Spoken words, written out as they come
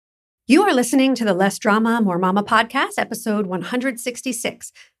You are listening to the Less Drama, More Mama podcast, episode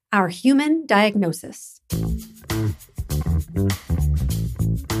 166, Our Human Diagnosis.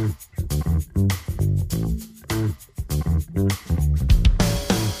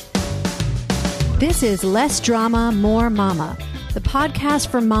 This is Less Drama, More Mama, the podcast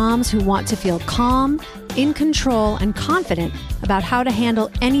for moms who want to feel calm, in control, and confident about how to handle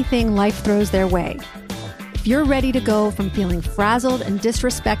anything life throws their way. If you're ready to go from feeling frazzled and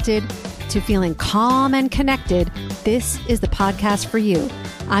disrespected to feeling calm and connected, this is the podcast for you.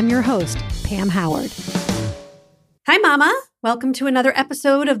 I'm your host, Pam Howard. Hi, Mama. Welcome to another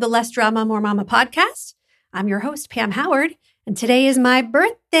episode of the Less Drama, More Mama podcast. I'm your host, Pam Howard, and today is my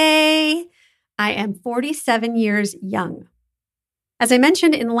birthday. I am 47 years young. As I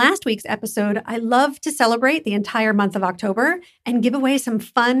mentioned in last week's episode, I love to celebrate the entire month of October and give away some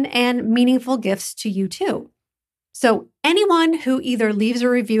fun and meaningful gifts to you too. So anyone who either leaves a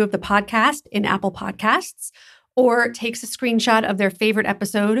review of the podcast in Apple Podcasts or takes a screenshot of their favorite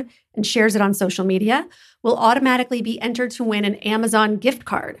episode and shares it on social media will automatically be entered to win an Amazon gift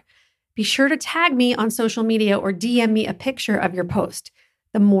card. Be sure to tag me on social media or DM me a picture of your post.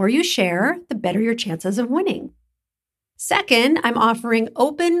 The more you share, the better your chances of winning. Second, I'm offering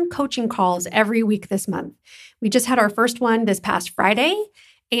open coaching calls every week this month. We just had our first one this past Friday,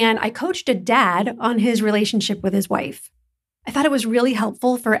 and I coached a dad on his relationship with his wife. I thought it was really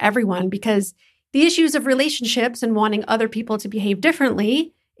helpful for everyone because the issues of relationships and wanting other people to behave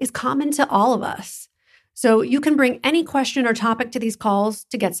differently is common to all of us. So you can bring any question or topic to these calls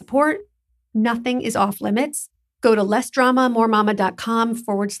to get support. Nothing is off limits. Go to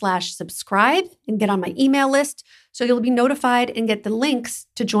lessdramamoremama.com/subscribe and get on my email list so you'll be notified and get the links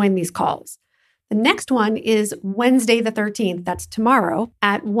to join these calls. The next one is Wednesday the 13th, that's tomorrow,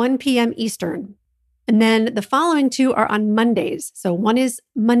 at 1 p.m. Eastern. And then the following two are on Mondays. So one is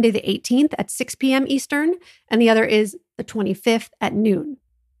Monday the 18th at 6 p.m. Eastern, and the other is the 25th at noon.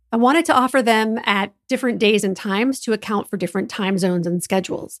 I wanted to offer them at different days and times to account for different time zones and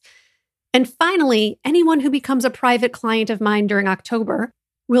schedules. And finally, anyone who becomes a private client of mine during October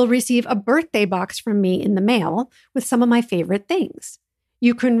will receive a birthday box from me in the mail with some of my favorite things.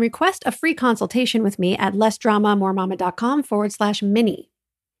 You can request a free consultation with me at lessdramamoremama.com/mini.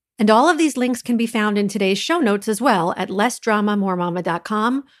 And all of these links can be found in today's show notes as well at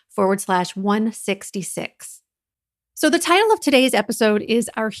lessdramamoremama.com/166. So the title of today's episode is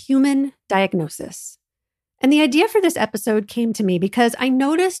Our Human Diagnosis. And the idea for this episode came to me because I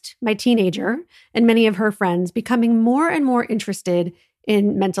noticed my teenager and many of her friends becoming more and more interested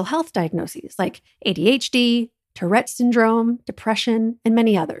in mental health diagnoses like ADHD, Tourette syndrome, depression, and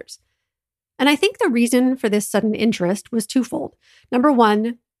many others. And I think the reason for this sudden interest was twofold. Number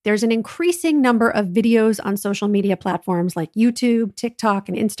one, there's an increasing number of videos on social media platforms like YouTube, TikTok,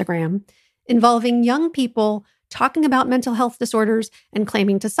 and Instagram involving young people talking about mental health disorders and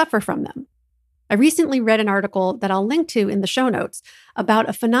claiming to suffer from them. I recently read an article that I'll link to in the show notes about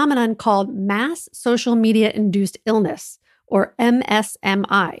a phenomenon called mass social media-induced illness, or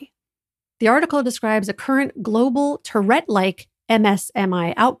MSMI. The article describes a current global Tourette-like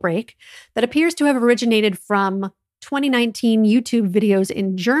MSMI outbreak that appears to have originated from 2019 YouTube videos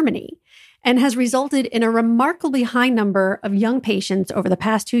in Germany and has resulted in a remarkably high number of young patients over the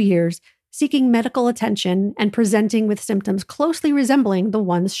past 2 years seeking medical attention and presenting with symptoms closely resembling the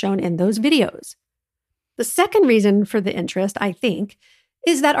ones shown in those videos. The second reason for the interest, I think,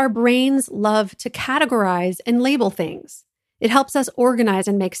 is that our brains love to categorize and label things. It helps us organize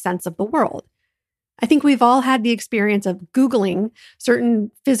and make sense of the world. I think we've all had the experience of Googling certain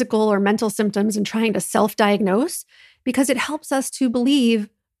physical or mental symptoms and trying to self-diagnose because it helps us to believe,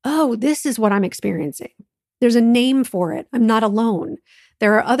 oh, this is what I'm experiencing. There's a name for it. I'm not alone.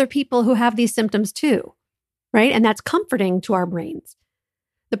 There are other people who have these symptoms too, right? And that's comforting to our brains.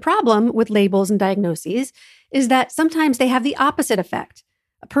 The problem with labels and diagnoses is that sometimes they have the opposite effect.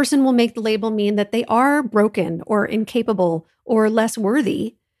 A person will make the label mean that they are broken or incapable or less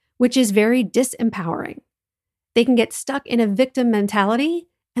worthy, which is very disempowering. They can get stuck in a victim mentality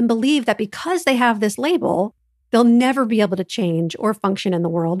and believe that because they have this label, they'll never be able to change or function in the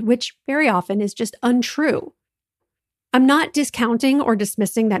world, which very often is just untrue. I'm not discounting or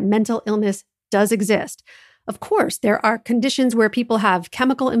dismissing that mental illness does exist. Of course, there are conditions where people have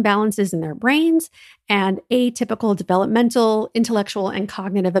chemical imbalances in their brains and atypical developmental, intellectual, and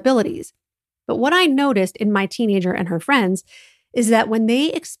cognitive abilities. But what I noticed in my teenager and her friends is that when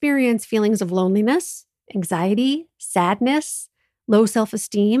they experience feelings of loneliness, anxiety, sadness, low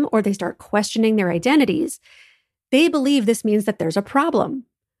self-esteem, or they start questioning their identities, they believe this means that there's a problem.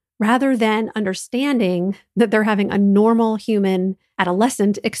 rather than understanding that they're having a normal human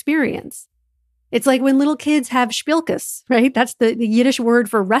adolescent experience. It's like when little kids have Spielkes, right? That's the Yiddish word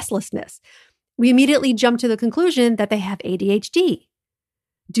for restlessness. We immediately jump to the conclusion that they have ADHD.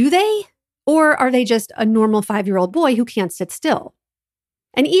 Do they? Or are they just a normal 5-year-old boy who can't sit still?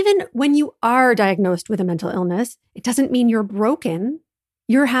 And even when you are diagnosed with a mental illness, it doesn't mean you're broken.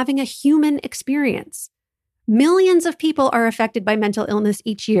 You're having a human experience. Millions of people are affected by mental illness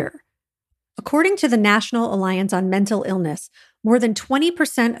each year. According to the National Alliance on Mental Illness, more than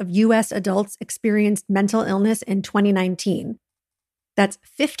 20% of U.S. adults experienced mental illness in 2019. That's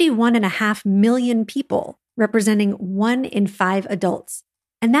 51.5 million people, representing 1 in 5 adults.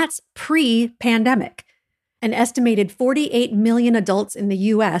 And that's pre-pandemic. An estimated 48 million adults in the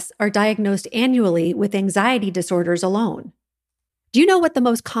U.S. are diagnosed annually with anxiety disorders alone. Do you know what the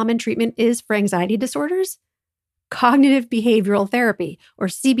most common treatment is for anxiety disorders? Cognitive behavioral therapy, or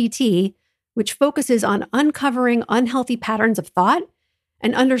CBT, which focuses on uncovering unhealthy patterns of thought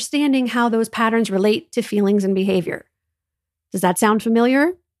and understanding how those patterns relate to feelings and behavior. Does that sound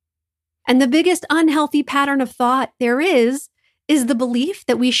familiar? And the biggest unhealthy pattern of thought there is the belief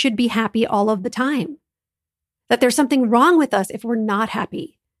that we should be happy all of the time, that there's something wrong with us if we're not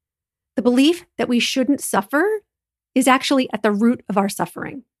happy. The belief that we shouldn't suffer is actually at the root of our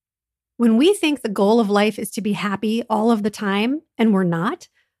suffering. When we think the goal of life is to be happy all of the time and we're not,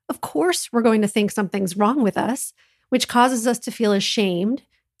 of course we're going to think something's wrong with us, which causes us to feel ashamed.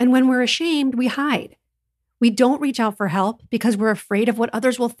 And when we're ashamed, we hide. We don't reach out for help because we're afraid of what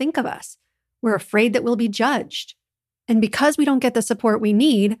others will think of us. We're afraid that we'll be judged. And because we don't get the support we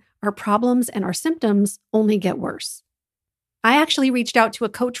need, our problems and our symptoms only get worse. I actually reached out to a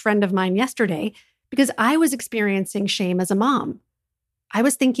coach friend of mine yesterday because I was experiencing shame as a mom. I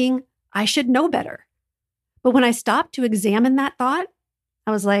was thinking I should know better. But when I stopped to examine that thought,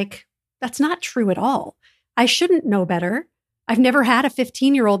 I was like, that's not true at all. I shouldn't know better. I've never had a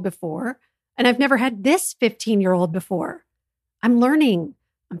 15-year-old before, and I've never had this 15-year-old before. I'm learning.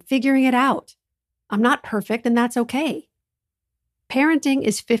 I'm figuring it out. I'm not perfect, and that's okay. Parenting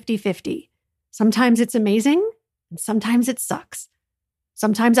is 50-50. Sometimes it's amazing, and sometimes it sucks.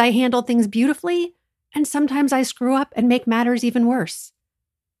 Sometimes I handle things beautifully, and sometimes I screw up and make matters even worse.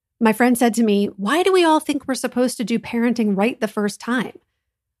 My friend said to me, why do we all think we're supposed to do parenting right the first time?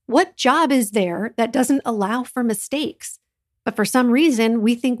 What job is there that doesn't allow for mistakes? But for some reason,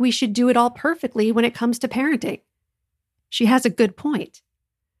 we think we should do it all perfectly when it comes to parenting. She has a good point.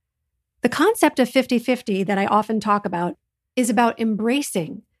 The concept of 50-50 that I often talk about is about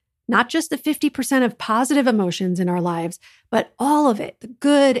embracing not just the 50% of positive emotions in our lives, but all of it, the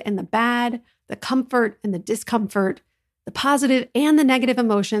good and the bad, the comfort and the discomfort, the positive and the negative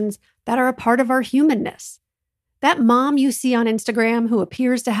emotions that are a part of our humanness. That mom you see on Instagram who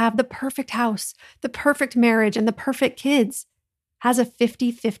appears to have the perfect house, the perfect marriage, and the perfect kids has a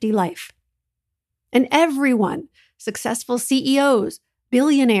 50-50 life. And everyone, successful CEOs,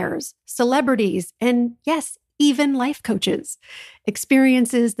 billionaires, celebrities, and yes, even life coaches,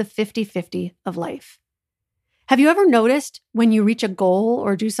 experiences the 50-50 of life. Have you ever noticed when you reach a goal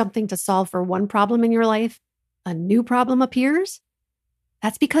or do something to solve for one problem in your life, a new problem appears?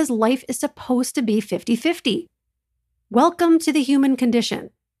 That's because life is supposed to be 50-50. Welcome to the human condition.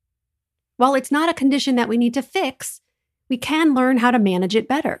 While it's not a condition that we need to fix, we can learn how to manage it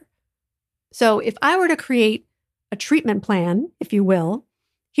better. So if I were to create a treatment plan, if you will,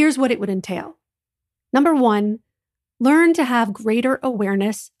 here's what it would entail. Number 1, learn to have greater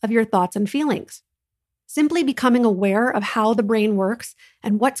awareness of your thoughts and feelings. Simply becoming aware of how the brain works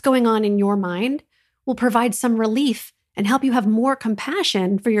and what's going on in your mind will provide some relief and help you have more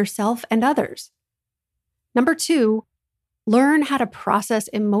compassion for yourself and others. Number 2, learn how to process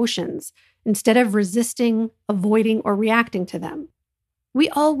emotions instead of resisting, avoiding, or reacting to them. We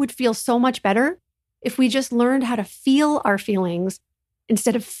all would feel so much better if we just learned how to feel our feelings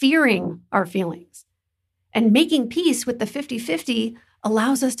instead of fearing our feelings. And making peace with the 50-50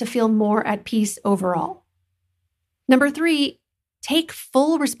 allows us to feel more at peace overall. Number 3, take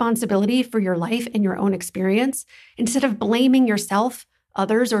full responsibility for your life and your own experience instead of blaming yourself,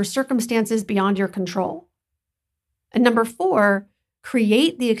 others, or circumstances beyond your control. And number 4,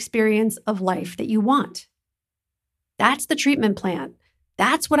 create the experience of life that you want. That's the treatment plan.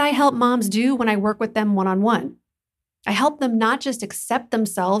 That's what I help moms do when I work with them one-on-one. I help them not just accept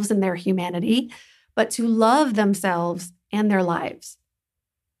themselves and their humanity, but to love themselves and their lives.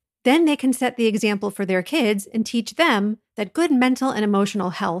 Then they can set the example for their kids and teach them that good mental and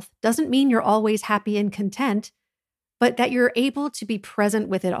emotional health doesn't mean you're always happy and content, but that you're able to be present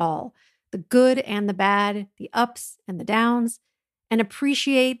with it all, the good and the bad, the ups and the downs, and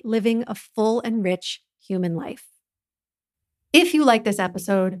appreciate living a full and rich human life. If you like this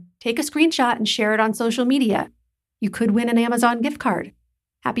episode, take a screenshot and share it on social media. You could win an Amazon gift card.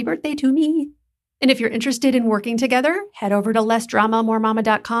 Happy birthday to me. And if you're interested in working together, head over to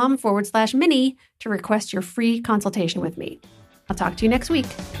lessdramamoremama.com/mini to request your free consultation with me. I'll talk to you next week.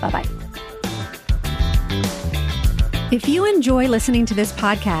 Bye-bye. If you enjoy listening to this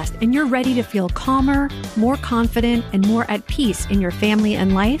podcast and you're ready to feel calmer, more confident, and more at peace in your family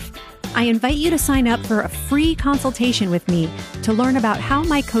and life, I invite you to sign up for a free consultation with me to learn about how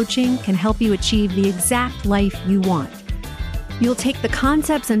my coaching can help you achieve the exact life you want. You'll take the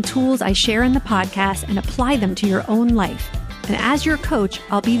concepts and tools I share in the podcast and apply them to your own life. And as your coach,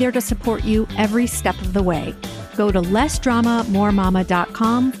 I'll be there to support you every step of the way. Go to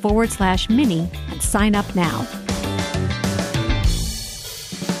lessdramamoremama.com/mini and sign up now.